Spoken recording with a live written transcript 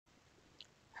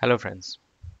Hello friends,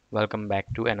 welcome back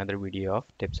to another video of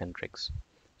tips and tricks.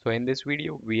 So in this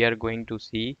video we are going to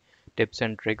see tips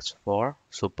and tricks for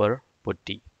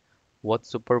Superputty. What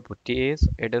Superputty is,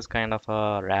 it is kind of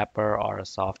a wrapper or a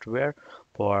software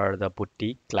for the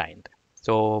Putty client.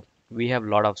 So we have a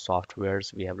lot of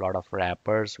softwares, we have a lot of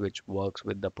wrappers which works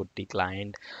with the Putty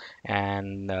client,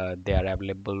 and they are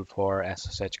available for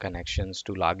SSH connections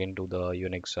to log into the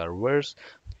UNIX servers,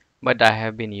 but I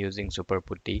have been using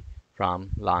Superputty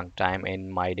from long time in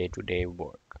my day-to-day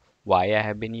work. Why I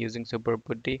have been using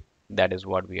Superputty? That is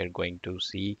what we are going to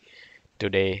see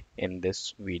today in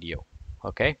this video.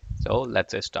 Okay, so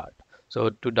let's start. So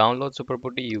to download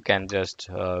Superputty, you can just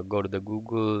go to the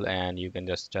Google and you can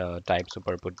just type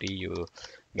Superputty. You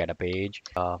get a page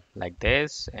like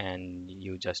this, and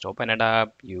you just open it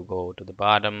up. You go to the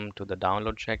bottom to the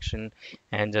download section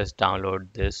and just download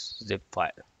this zip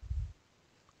file.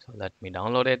 So let me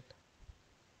download it.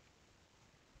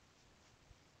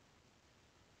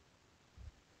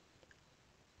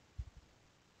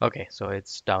 Okay, so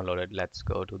it's downloaded. Let's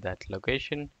go to that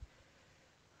location.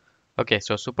 Okay,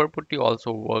 so Superputty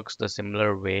also works the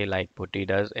similar way like Putty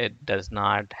does. It does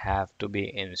not have to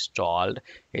be installed.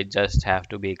 It just have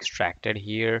to be extracted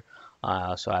here.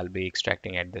 So I'll be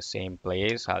extracting at the same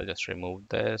place. I'll just remove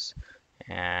this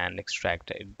and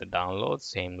extract it, the download,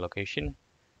 same location.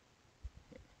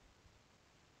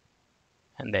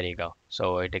 And there you go.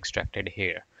 So it extracted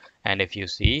here, and if you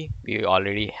see, we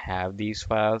already have these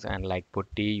files, and like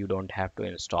Putty, you don't have to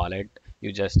install it.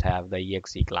 You just have the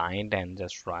exe client and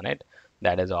just run it.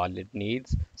 That is all it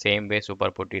needs. Same way,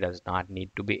 Superputty does not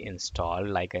need to be installed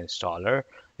like an installer.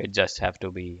 It just have to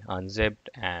be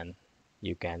unzipped and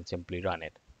you can simply run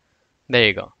it. There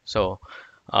you go. So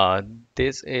uh,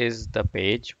 this is the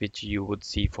page which you would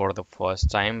see for the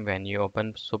first time when you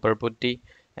open Superputty,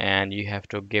 and you have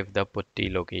to give the putty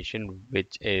location,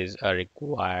 which is a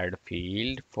required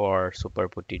field for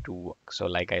Superputty to work. So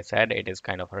like I said, it is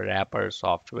kind of a wrapper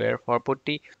software for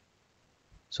putty.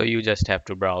 So you just have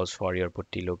to browse for your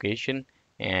putty location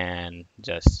and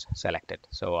just select it.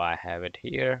 So I have it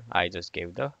here. I just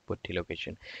gave the putty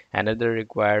location. Another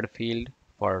required field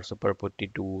for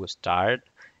Superputty to start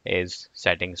is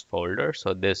settings folder.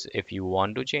 So this, if you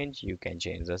want to change, you can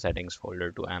change the settings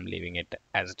folder to, I'm leaving it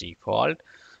as default,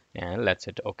 and let's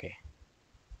hit OK.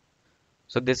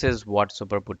 So this is what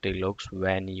Superputty looks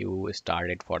when you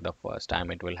start it for the first time.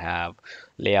 It will have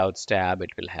layouts tab, it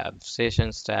will have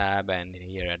sessions tab, and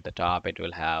here at the top it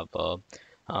will have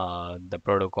the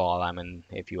protocol. I mean,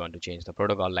 if you want to change the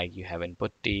protocol like you have in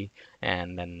Putty,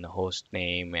 and then the host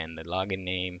name and the login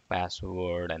name,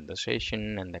 password, and the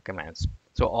session and the commands.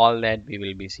 So all that we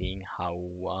will be seeing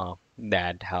how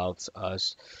that helps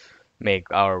us make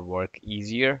our work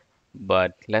easier.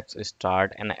 But let's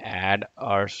start and add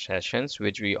our sessions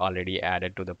which we already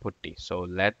added to the putty. So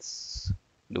let's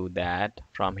do that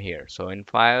from here. So in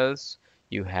files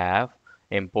you have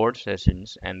import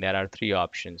sessions, and there are three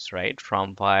options, right?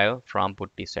 From file, from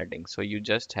putty settings. So you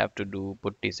just have to do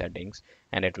putty settings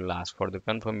and it will ask for the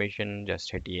confirmation. Just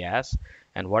hit yes,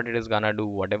 and what it is gonna do,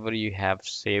 whatever you have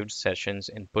saved sessions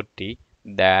in putty,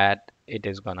 that it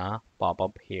is gonna pop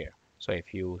up here. So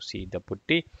if you see the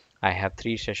putty, I have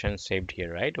three sessions saved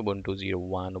here, right? Ubuntu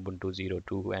 01, Ubuntu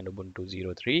 02, and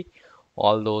Ubuntu 03.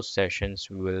 All those sessions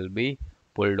will be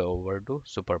pulled over to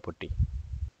Superputty.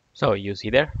 So you see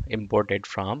there, imported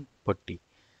from Putty.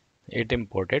 It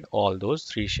imported all those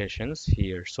three sessions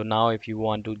here. So now if you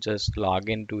want to just log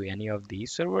into any of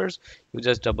these servers, you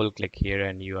just double click here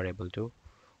and you are able to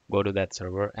go to that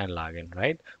server and log in,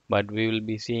 right? But we will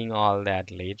be seeing all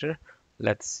that later.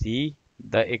 Let's see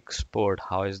the export.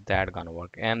 How is that gonna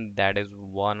work? And that is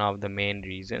one of the main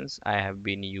reasons I have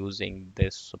been using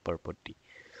this Superputty.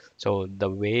 So the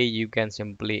way you can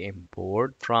simply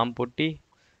import from Putty,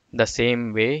 the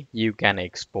same way you can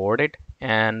export it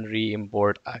and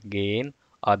re-import again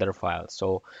other files.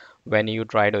 So when you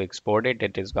try to export it,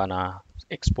 it is gonna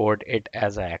export it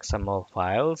as a XML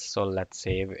file. So let's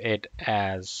save it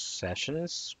as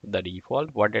sessions, the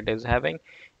default what it is having.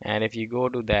 And if you go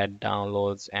to that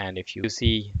downloads, and if you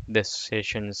see this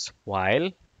sessions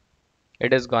file,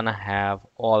 it is gonna have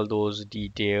all those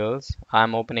details.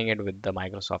 I'm opening it with the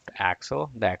Microsoft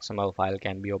Excel. The XML file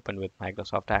can be opened with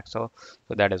Microsoft Excel,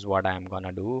 so that is what I'm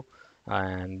gonna do.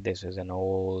 And this is an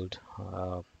old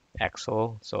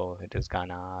Excel, so it is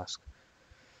gonna ask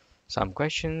some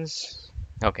questions.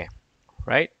 Okay,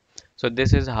 right? So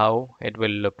this is how it will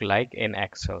look like in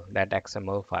Excel, that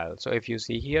XML file. So if you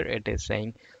see here, it is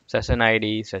saying session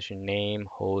ID, session name,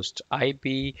 host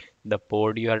IP, the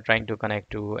port you are trying to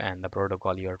connect to, and the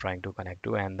protocol you are trying to connect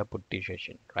to, and the putty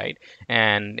session, right?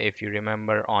 And if you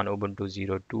remember on Ubuntu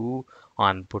 02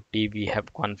 on putty, we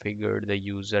have configured the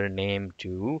username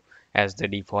to as the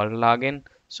default login.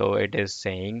 So it is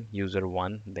saying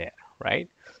user1 there, right?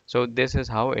 So this is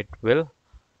how it will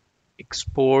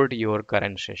export your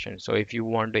current session. So if you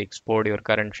want to export your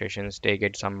current sessions, take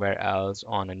it somewhere else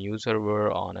on a new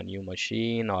server, on a new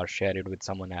machine, or share it with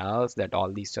someone else that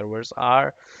all these servers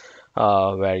are,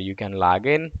 where you can log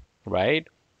in, right?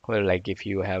 Well, like if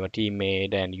you have a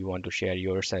teammate and you want to share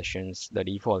your sessions, the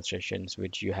default sessions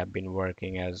which you have been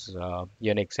working as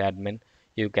Unix admin,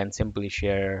 you can simply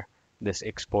share this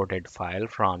exported file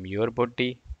from your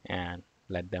putty and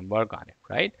let them work on it,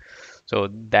 right? So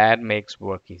that makes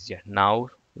work easier. Now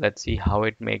let's see how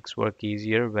it makes work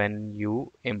easier when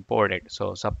you import it.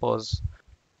 So suppose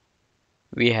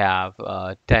we have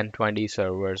 10 20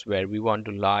 servers where we want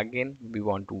to log in, we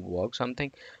want to work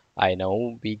something. I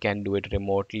know we can do it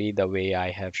remotely the way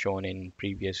I have shown in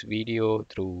previous video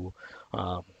through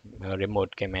uh,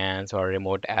 remote commands or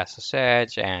remote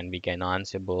SSH, and we can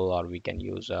Ansible or we can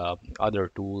use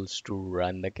other tools to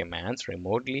run the commands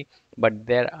remotely. But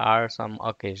there are some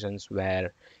occasions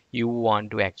where you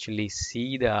want to actually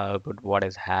see the output, what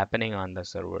is happening on the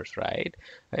servers, right?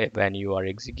 When you are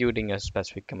executing a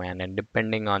specific command, and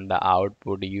depending on the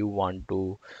output you want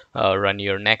to run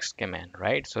your next command,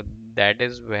 right? So that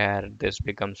is where this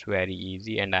becomes very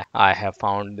easy, and I have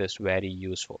found this very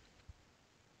useful.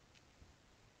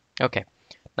 Okay,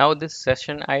 now this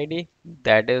session ID,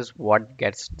 that is what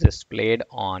gets displayed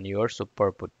on your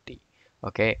Superputty.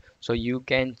 Okay, so you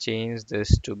can change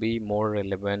this to be more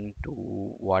relevant to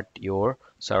what your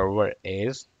server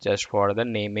is, just for the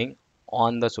naming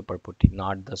on the Superputty,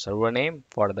 not the server name,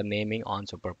 for the naming on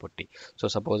Superputty. So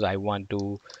suppose I want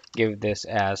to give this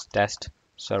as test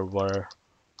server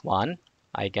 1,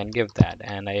 I can give that.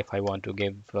 And if I want to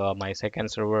give my second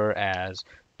server as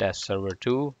test server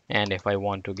 2, and if I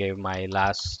want to give my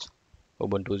last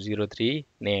Ubuntu 03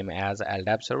 name as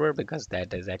LDAP server, because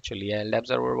that is actually LDAP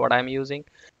server what I'm using.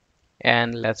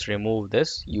 And let's remove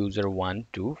this user 1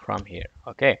 2 from here.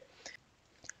 Okay,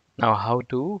 now how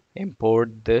to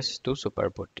import this to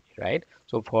Superputty, right?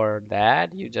 So for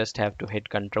that you just have to hit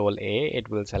Control A. It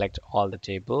will select all the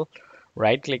table.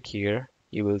 Right click here.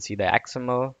 You will see the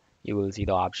XML. You will see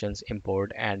the options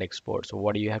import and export. So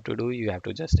what do you have to do? You have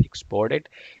to just export it,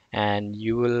 and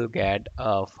you will get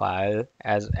a file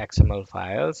as XML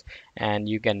files, and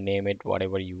you can name it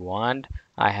whatever you want.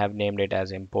 I have named it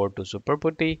as import to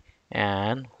Superputty,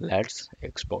 and let's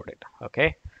export it.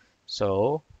 Okay,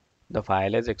 so the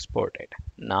file is exported.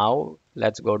 Now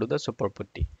let's go to the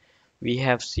Superputty. We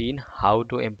have seen how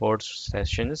to import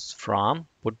sessions from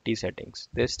putty settings.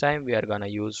 This time we are going to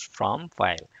use from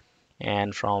file,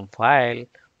 and from file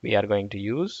we are going to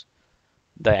use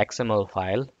the XML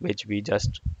file which we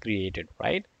just created,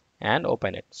 right? And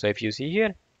open it. So if you see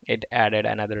here, it added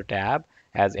another tab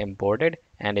as imported,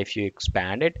 and if you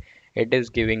expand it, it is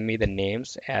giving me the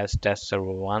names as test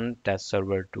server 1, test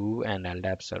server 2, and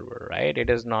LDAP server, right?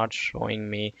 It is not showing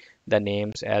me the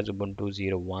names as Ubuntu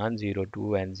 01,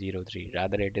 02, and 03.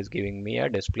 Rather, it is giving me a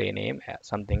display name as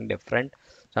something different,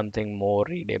 something more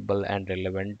readable and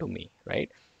relevant to me,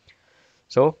 right?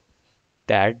 So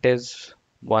that is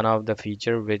one of the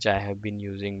feature which I have been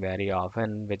using very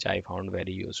often, which I found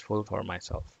very useful for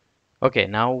myself. Okay,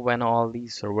 now when all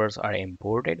these servers are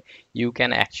imported, you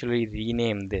can actually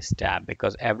rename this tab,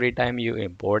 because every time you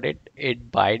import it,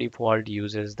 it by default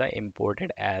uses the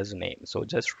imported as name. So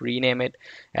just rename it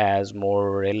as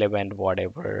more relevant,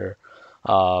 whatever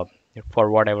uh, for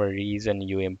whatever reason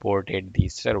you imported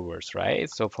these servers, right?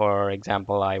 So for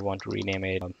example, I want to rename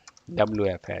it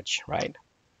WFH, right?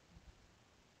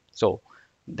 So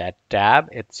that tab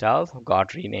itself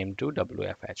got renamed to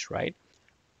WFH, right?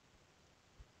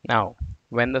 Now,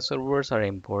 when the servers are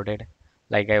imported,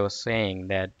 like I was saying,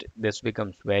 that this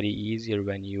becomes very easier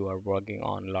when you are working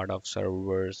on a lot of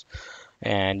servers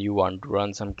and you want to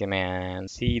run some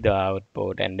commands, see the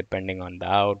output, and depending on the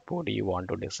output, you want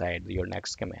to decide your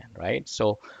next command, right?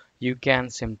 So you can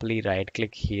simply right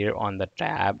click here on the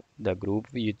tab, the group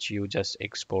which you just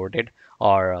exported,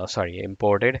 or sorry,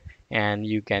 imported, and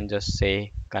you can just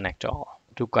say connect all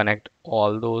to connect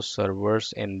all those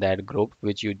servers in that group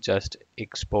which you just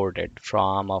exported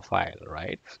from a file,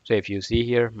 right? So if you see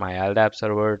here, my LDAP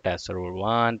server, test server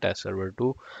 1, test server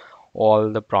 2,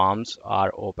 all the prompts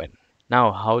are open.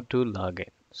 Now how to log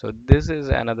in? So this is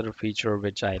another feature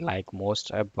which I like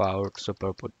most about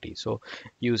Superputty. So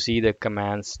you see the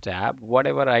commands tab.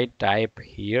 Whatever I type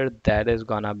here, that is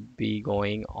gonna be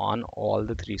going on all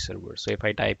the three servers. So if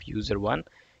I type user one,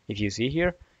 if you see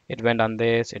here, it went on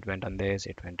this, it went on this,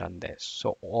 it went on this.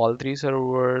 So all three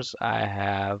servers I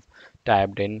have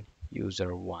typed in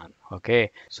user one.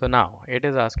 Okay. So now it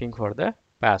is asking for the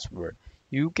password.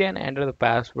 You can enter the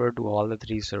password to all the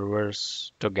three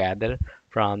servers together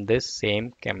from this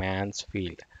same commands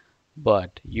field,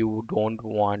 but you don't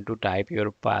want to type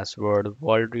your password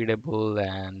word readable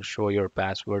and show your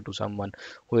password to someone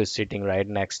who is sitting right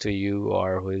next to you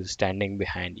or who is standing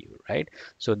behind you, right?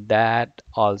 So that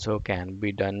also can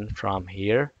be done from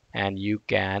here, and you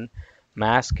can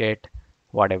mask it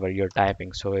whatever you're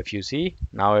typing. So if you see,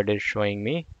 now it is showing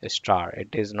me a star,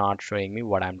 it is not showing me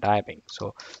what I'm typing.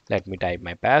 So let me type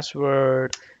my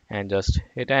password and just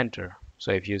hit enter.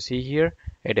 So if you see here,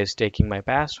 it is taking my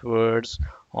passwords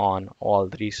on all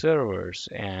three servers,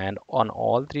 and on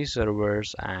all three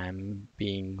servers I'm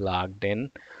being logged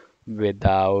in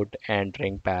without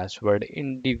entering password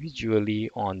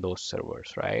individually on those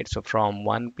servers, right? So from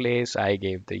one place I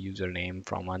gave the username,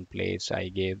 from one place I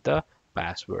gave the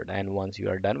password, and once you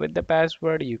are done with the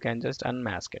password you can just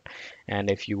unmask it.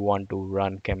 And if you want to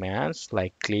run commands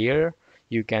like clear,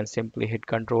 you can simply hit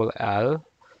Control L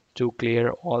to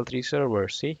clear all three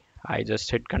servers. See, I just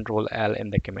hit Control L in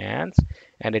the commands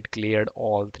and it cleared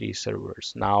all three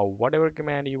servers. Now whatever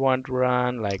command you want to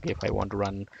run, like if I want to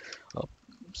run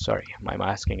sorry, my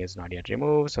masking is not yet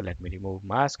removed, so let me remove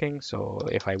masking. So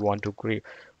if I want to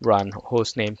run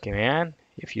hostname command,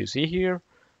 if you see here,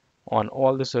 on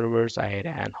all the servers I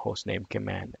ran hostname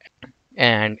command.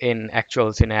 And in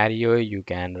actual scenario you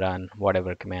can run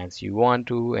whatever commands you want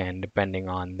to, and depending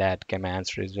on that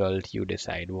command's result you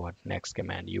decide what next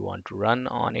command you want to run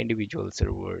on individual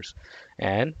servers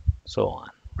and so on,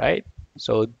 right?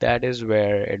 So that is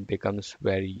where it becomes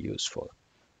very useful.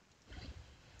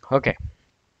 Okay.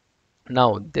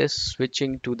 Now this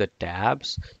switching to the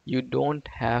tabs, you don't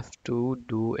have to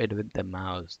do it with the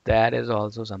mouse. That is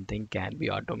also something can be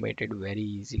automated very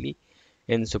easily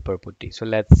in Superputty. So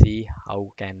let's see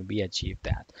how can we achieve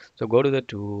that. So go to the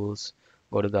tools,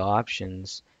 go to the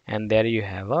options, and there you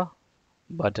have a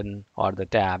button or the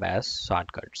tab as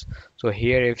shortcuts. So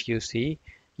here if you see,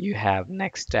 you have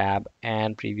next tab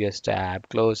and previous tab,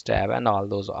 close tab, and all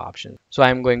those options. So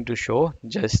I'm going to show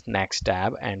just next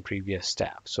tab and previous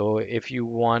tab. So if you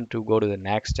want to go to the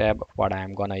next tab, what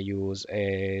I'm gonna use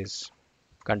is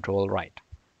control right.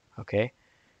 Okay,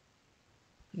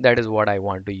 that is what I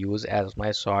want to use as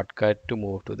my shortcut to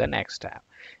move to the next tab.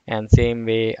 And same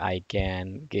way I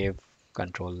can give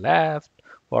control left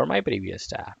for my previous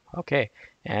tab. Okay,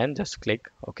 and just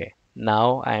click OK.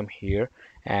 Now I'm here,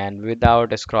 and without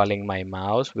scrolling my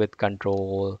mouse with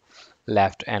control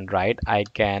left and right, I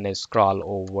can scroll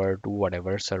over to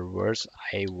whatever servers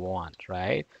I want,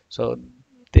 right? So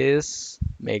this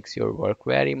makes your work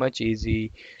very much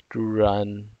easy to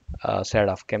run a set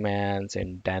of commands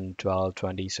in 10, 12,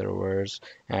 20 servers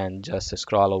and just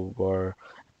scroll over,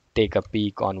 take a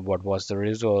peek on what was the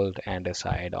result and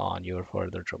decide on your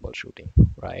further troubleshooting,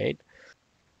 right?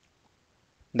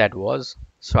 That was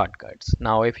shortcuts.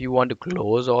 Now if you want to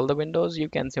close all the windows, you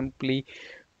can simply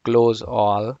close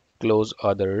all, close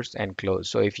others, and close.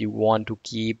 So if you want to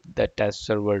keep the test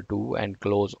server 2 and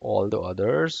close all the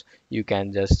others, you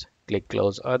can just click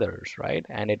close others, right?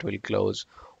 And it will close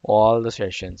all the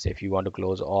sessions. If you want to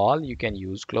close all, you can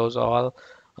use close all,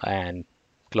 and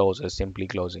close is simply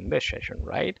closing the session,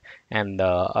 right? And the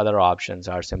other options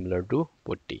are similar to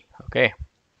putty. Okay,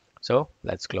 so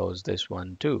let's close this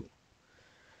one too.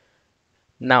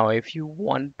 Now, if you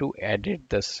want to edit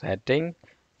the setting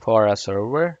for a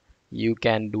server, you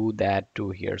can do that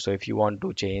too here. So if you want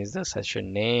to change the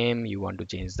session name, you want to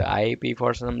change the IP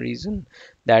for some reason,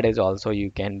 that is also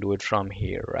you can do it from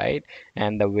here, right?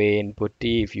 And the way in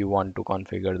Putty, if you want to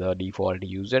configure the default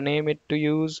username it to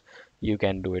use, you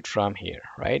can do it from here,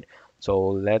 right? So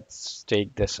let's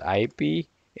take this IP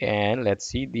and let's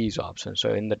see these options.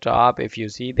 So in the top, if you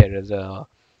see, there is a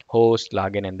host,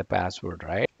 login, and the password,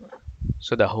 right?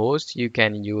 So the host, you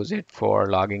can use it for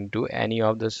logging to any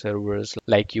of the servers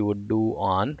like you would do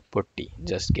on Putty.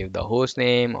 Just give the host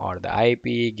name or the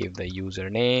IP, give the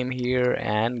username here,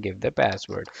 and give the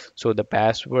password. So the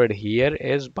password here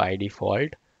is by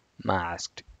default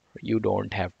masked. You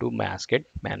don't have to mask it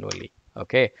manually.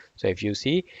 Okay, so if you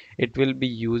see, it will be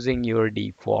using your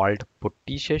default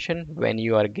Putty session when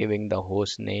you are giving the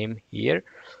host name here.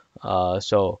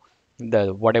 So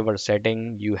the whatever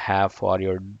setting you have for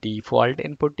your default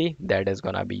input key, that is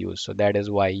gonna be used. So that is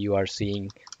why you are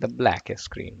seeing the black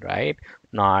screen, right?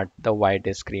 Not the white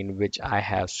screen which I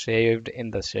have saved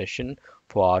in the session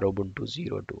for Ubuntu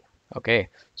 02. Okay,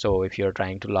 so if you're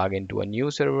trying to log into a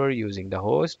new server using the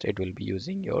host, it will be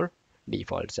using your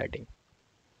default setting.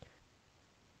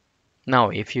 Now,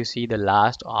 if you see the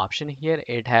last option here,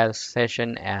 it has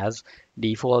session as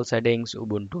default settings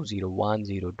Ubuntu 01,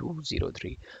 02,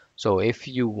 03. So if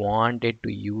you want it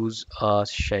to use a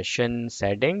session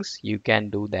settings, you can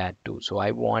do that too. So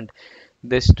I want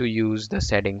this to use the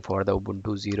setting for the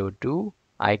Ubuntu 02.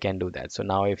 I can do that. So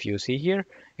now if you see here,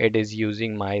 it is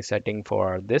using my setting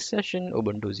for this session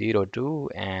Ubuntu 02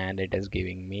 and it is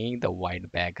giving me the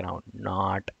white background,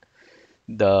 not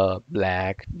the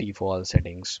black default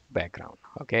settings background.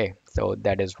 Okay, so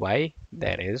that is why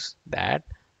there is that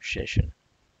session.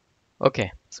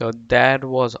 Okay, so that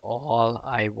was all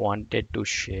I wanted to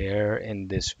share in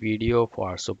this video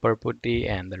for Superputty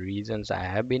and the reasons I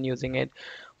have been using it.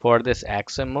 For this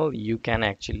XML, you can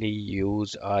actually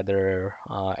use other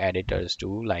editors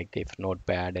too, like if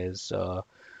Notepad is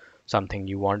something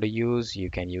you want to use, you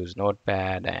can use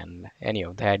Notepad and any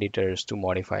of the editors to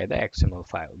modify the XML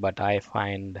file. But I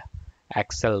find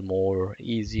Excel more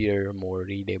easier, more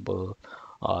readable.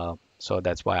 So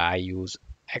that's why I use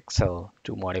Excel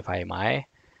to modify my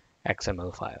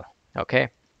XML file. Okay,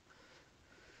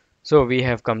 so we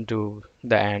have come to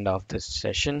the end of this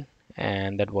session,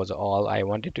 and that was all I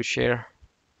wanted to share.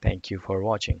 Thank you for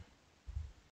watching.